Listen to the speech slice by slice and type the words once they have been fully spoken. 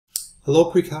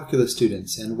Hello pre-calculus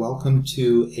students, and welcome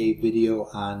to a video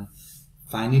on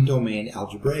finding domain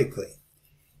algebraically.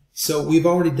 So we've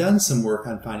already done some work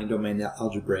on finding domain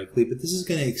algebraically, but this is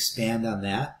going to expand on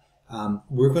that.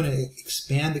 We're going to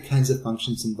expand the kinds of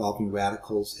functions involving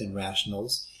radicals and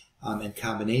rationals and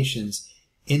combinations.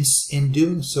 In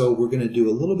doing so, we're going to do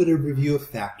a little bit of review of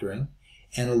factoring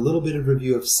and a little bit of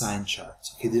review of sign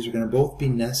charts. Okay, these are going to both be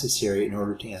necessary in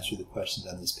order to answer the questions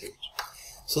on this page.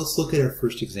 So let's look at our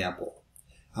first example.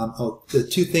 The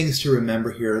two things to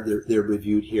remember here, they're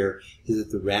reviewed here, is that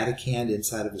the radicand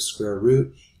inside of a square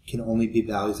root can only be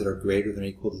values that are greater than or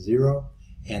equal to 0,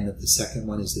 and that the second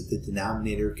one is that the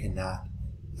denominator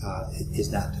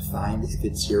is not defined if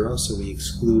it's 0, so we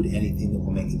exclude anything that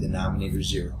will make the denominator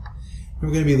 0. And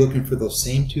we're going to be looking for those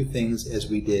same two things as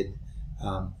we did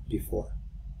before.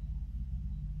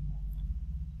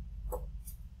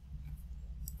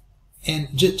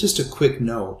 And just a quick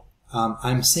note,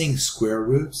 I'm saying square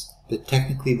roots, but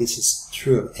technically this is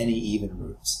true of any even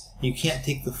roots. You can't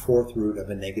take the fourth root of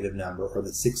a negative number or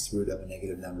the sixth root of a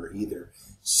negative number either.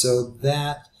 So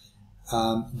that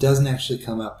doesn't actually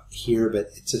come up here, but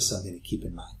it's just something to keep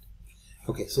in mind.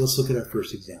 Okay, so let's look at our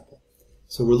first example.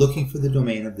 So we're looking for the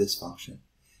domain of this function.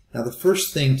 Now the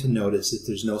first thing to notice is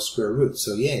there's no square root.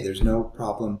 So yay, there's no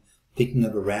problem thinking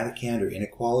of a radicand or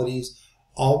inequalities.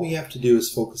 All we have to do is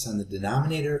focus on the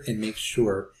denominator and make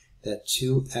sure that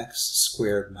 2x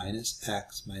squared minus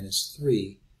x minus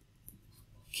 3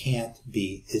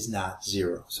 is not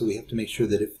 0. So we have to make sure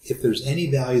that if there's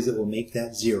any values that will make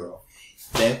that 0,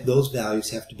 that those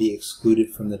values have to be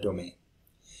excluded from the domain.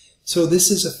 So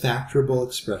this is a factorable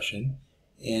expression,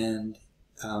 and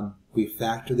we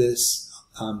factor this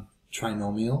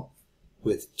trinomial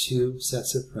with two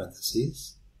sets of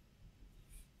parentheses.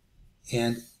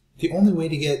 And the only way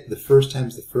to get the first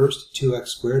times the first, 2x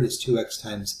squared, is 2x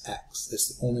times x. That's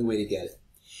the only way to get it.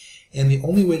 And the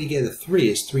only way to get a 3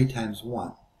 is 3 times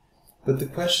 1. But the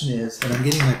question is, and I'm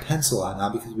getting my pencil out now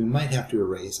because we might have to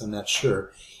erase, I'm not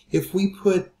sure, if we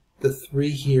put the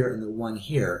 3 here and the 1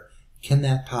 here, can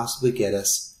that possibly get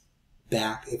us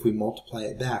back, if we multiply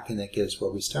it back, and that get us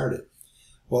where we started?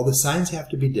 Well, the signs have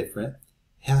to be different,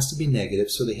 has to be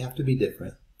negative, so they have to be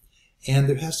different, and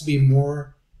there has to be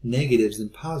more negatives than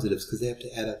positives because they have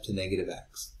to add up to negative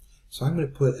x. So I'm going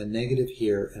to put a negative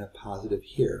here and a positive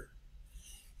here.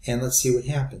 And let's see what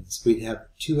happens. We'd have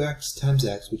 2x times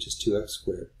x, which is 2x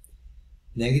squared,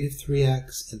 negative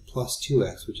 3x, and plus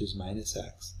 2x, which is minus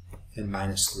x, and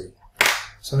minus 3.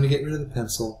 So I'm going to get rid of the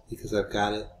pencil because I've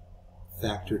got it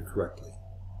factored correctly.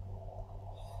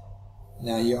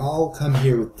 Now you all come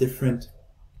here with different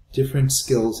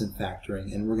skills in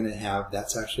factoring, and we're going to have,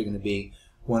 that's actually going to be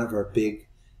one of our big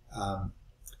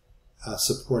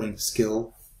supporting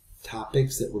skill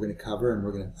topics that we're going to cover, and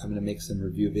I'm going to make some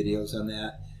review videos on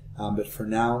that. But for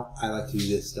now, I like to do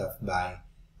this stuff by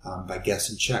guess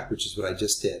and check, which is what I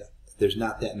just did. There's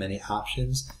not that many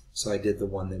options, so I did the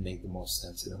one that made the most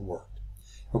sense and it worked.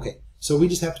 Okay, so we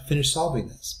just have to finish solving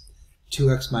this.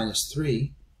 2x minus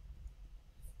 3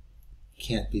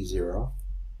 can't be 0.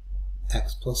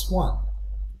 X plus 1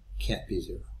 can't be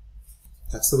 0.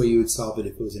 That's the way you would solve it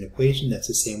if it was an equation. That's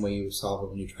the same way you would solve it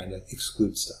when you're trying to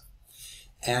exclude stuff.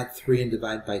 Add 3 and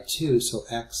divide by 2, so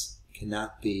x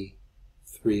cannot be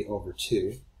 3 over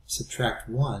 2. Subtract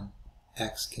 1,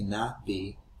 x cannot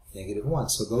be negative 1.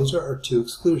 So those are our two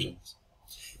exclusions.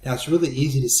 Now it's really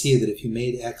easy to see that if you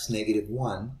made x negative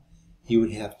 1, you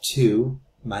would have 2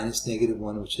 minus negative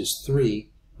 1, which is 3,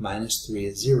 minus 3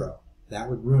 is 0. That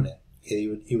would ruin it. Okay,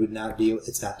 you would not be able,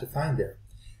 it's not defined there.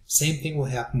 Same thing will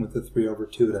happen with the 3 over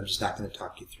 2, but I'm just not going to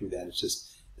talk you through that. It's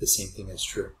just the same thing is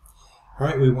true. All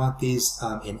right, we want these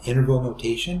in interval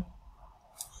notation.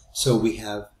 So we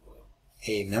have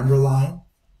a number line.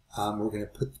 We're going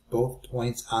to put both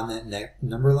points on that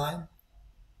number line,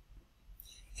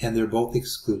 and they're both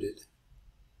excluded,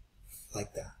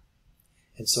 like that.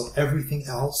 And so everything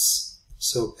else,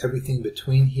 so everything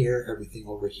between here, everything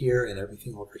over here, and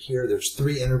everything over here, there's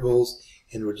 3 intervals,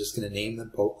 and we're just going to name them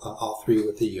both, all 3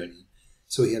 with a union.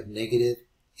 So we have negative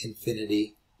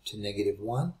infinity to negative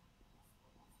 1,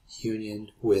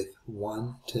 unioned with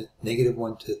negative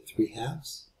 1 to 3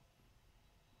 halves,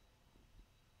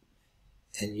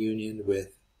 and unioned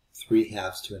with 3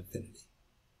 halves to infinity.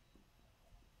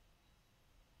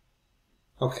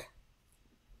 Okay,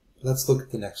 let's look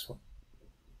at the next one.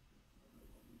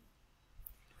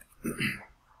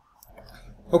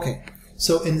 Okay,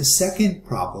 so in the second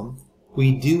problem,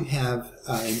 we do have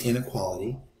an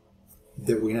inequality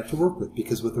that we're going to have to work with,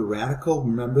 because with a radical,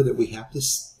 remember that we have to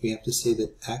say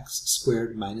that x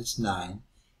squared minus 9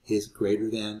 is greater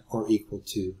than or equal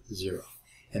to 0.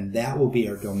 And that will be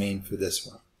our domain for this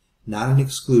one. Not an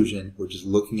exclusion, we're just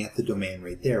looking at the domain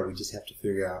right there. We just have to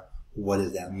figure out what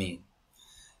does that mean.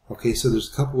 Okay, so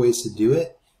there's a couple ways to do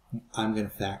it. I'm going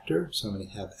to factor, so I'm going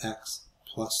to have x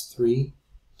plus 3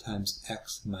 times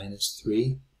x minus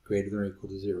 3 greater than or equal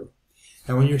to 0.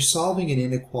 Now when you're solving an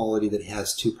inequality that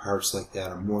has two parts like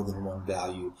that, or more than one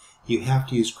value, you have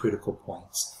to use critical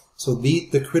points. So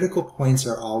the critical points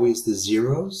are always the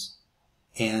zeros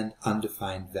and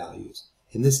undefined values.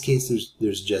 In this case,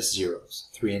 there's just zeros,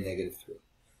 3 and negative 3.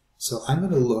 So I'm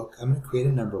going to create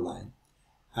a number line.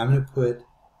 I'm going to put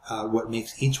what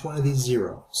makes each one of these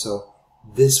 0. So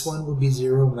this one would be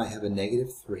 0 when I have a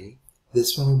negative 3.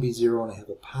 This one would be 0 when I have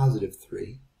a positive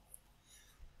 3.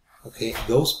 Okay,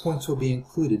 those points will be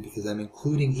included because I'm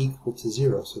including equal to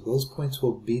 0. So those points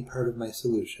will be part of my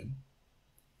solution.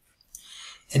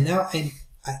 And now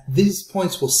these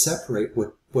points will separate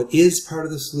what is part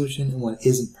of the solution and what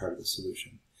isn't part of the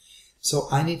solution. So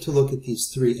I need to look at these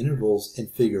three intervals and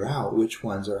figure out which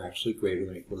ones are actually greater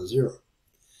than or equal to 0.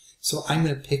 So I'm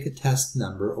going to pick a test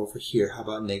number over here. How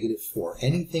about negative 4?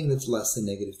 Anything that's less than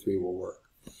negative 3 will work.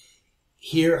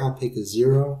 Here I'll pick a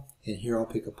 0, and here I'll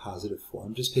pick a positive 4.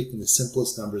 I'm just picking the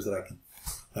simplest numbers that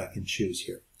I can choose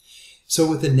here. So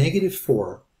with a negative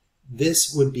 4,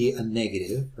 this would be a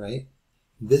negative, right?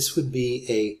 This would be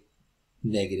a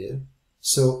negative.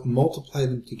 So multiply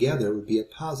them together would be a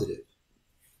positive.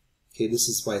 Okay, this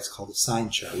is why it's called a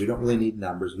sign chart. We don't really need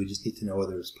numbers. We just need to know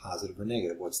whether it's positive or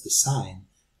negative. What's the sign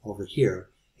over here?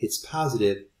 It's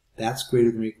positive. That's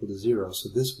greater than or equal to 0. So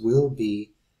this will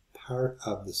be part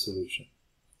of the solution.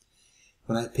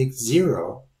 When I pick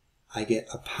 0, I get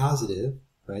a positive,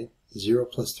 right? 0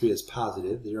 plus 3 is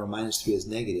positive. 0 minus 3 is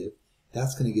negative.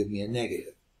 That's going to give me a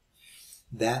negative.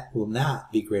 That will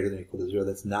not be greater than or equal to 0.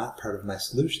 That's not part of my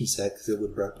solution set because it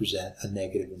would represent a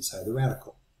negative inside the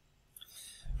radical.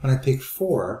 When I pick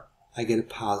 4, I get a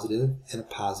positive and a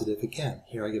positive again.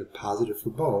 Here I get a positive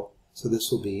for both, so this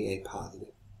will be a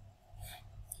positive.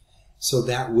 So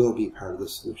that will be part of the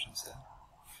solution set.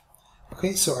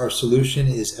 Okay, so our solution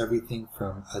is everything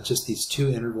from just these two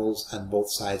intervals on both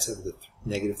sides of the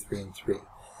negative 3 and 3.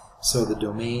 So the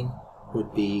domain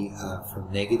would be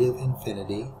from negative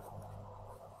infinity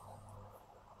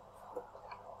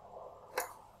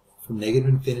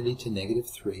to negative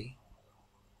 3,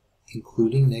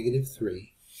 including negative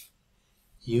 3,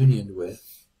 unioned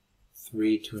with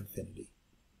 3 to infinity.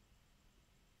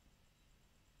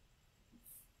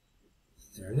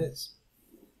 There it is.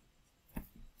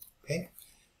 Okay.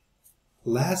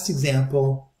 Last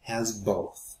example has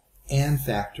both and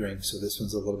factoring, so this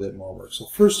one's a little bit more work. So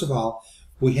first of all,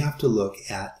 we have to look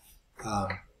at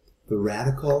the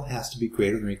radical has to be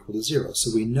greater than or equal to 0.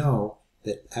 So we know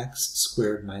that x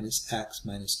squared minus x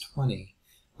minus 20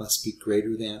 must be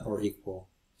greater than or equal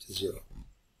to 0.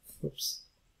 Whoops.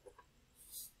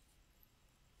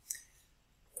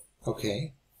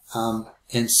 Okay,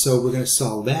 and so we're going to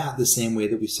solve that the same way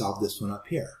that we solved this one up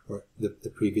here, or the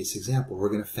previous example. We're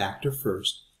going to factor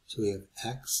first, so we have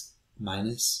x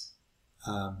minus,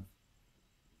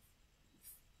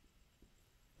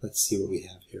 let's see what we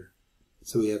have here.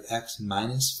 So we have x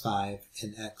minus 5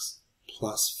 and x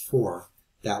plus 4.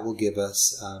 That will give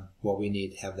us what we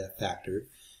need to have that factored.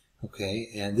 Okay,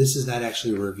 and this is not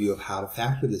actually a review of how to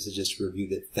factor. This is just a review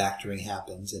that factoring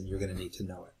happens, and you're going to need to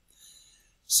know it.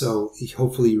 So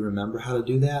hopefully you remember how to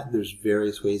do that. There's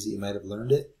various ways that you might have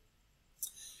learned it.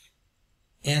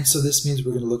 And so this means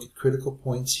we're going to look at critical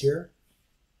points here.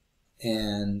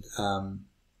 And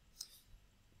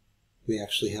we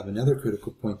actually have another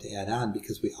critical point to add on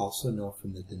because we also know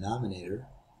from the denominator,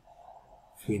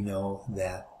 we know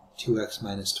that 2x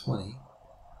minus 20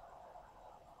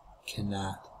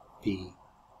 cannot be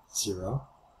 0.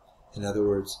 In other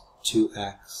words,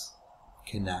 2x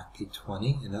cannot be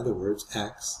 20. In other words,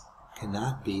 x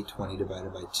cannot be 20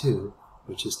 divided by 2,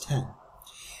 which is 10.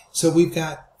 So we've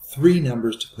got three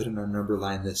numbers to put in our number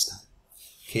line this time.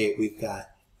 Okay, we've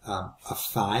got a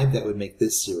 5 that would make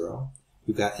this 0.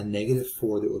 We've got a negative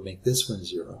 4 that would make this one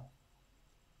 0.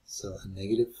 So a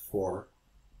negative 4,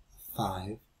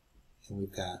 5, and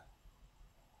we've got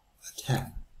a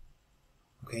 10.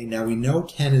 Okay, now we know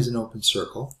 10 is an open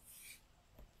circle,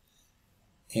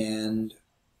 and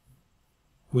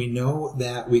we know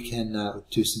that we can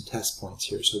do some test points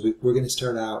here. So we're going to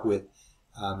start out with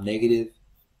negative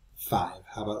 5.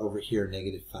 How about over here,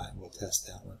 negative 5? We'll test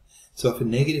that one. So if a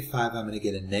negative 5, I'm going to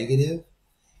get a negative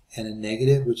and a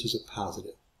negative, which is a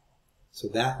positive. So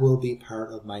that will be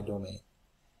part of my domain.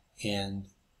 And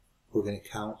we're going to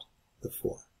count the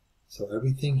 4. So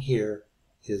everything here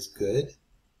is good,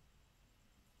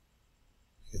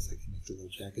 guess I can make a little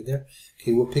jagged there.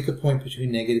 Okay, we'll pick a point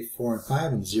between -4 and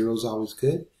 5, and 0 is always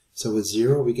good. So with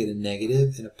 0, we get a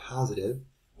negative and a positive,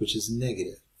 which is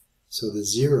negative. So the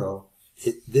 0,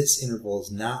 this interval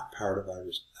is not part of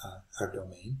our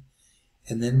domain.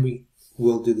 And then we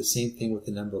will do the same thing with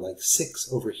a number like 6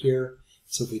 over here.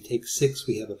 So if we take 6,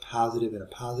 we have a positive and a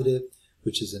positive,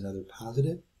 which is another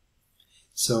positive.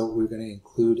 So we're going to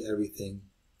include everything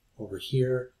over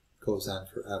here, goes on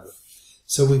forever.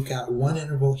 So we've got one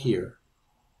interval here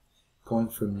going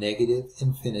from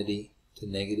 -infinity to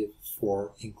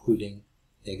 -4, including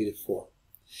 -4.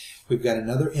 We've got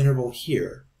another interval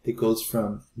here that goes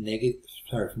from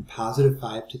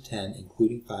 +5 to 10,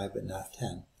 including 5 but not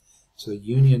 10. So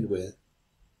union with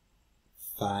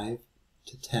 5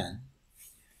 to 10.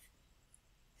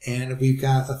 And we've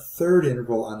got a third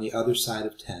interval on the other side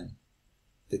of 10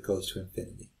 that goes to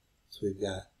infinity. So we've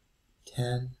got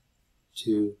 10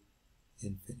 to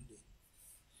infinity.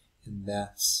 And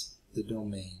that's the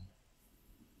domain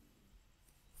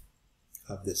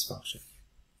of this function.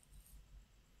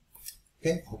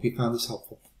 Okay, hope you found this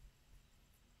helpful.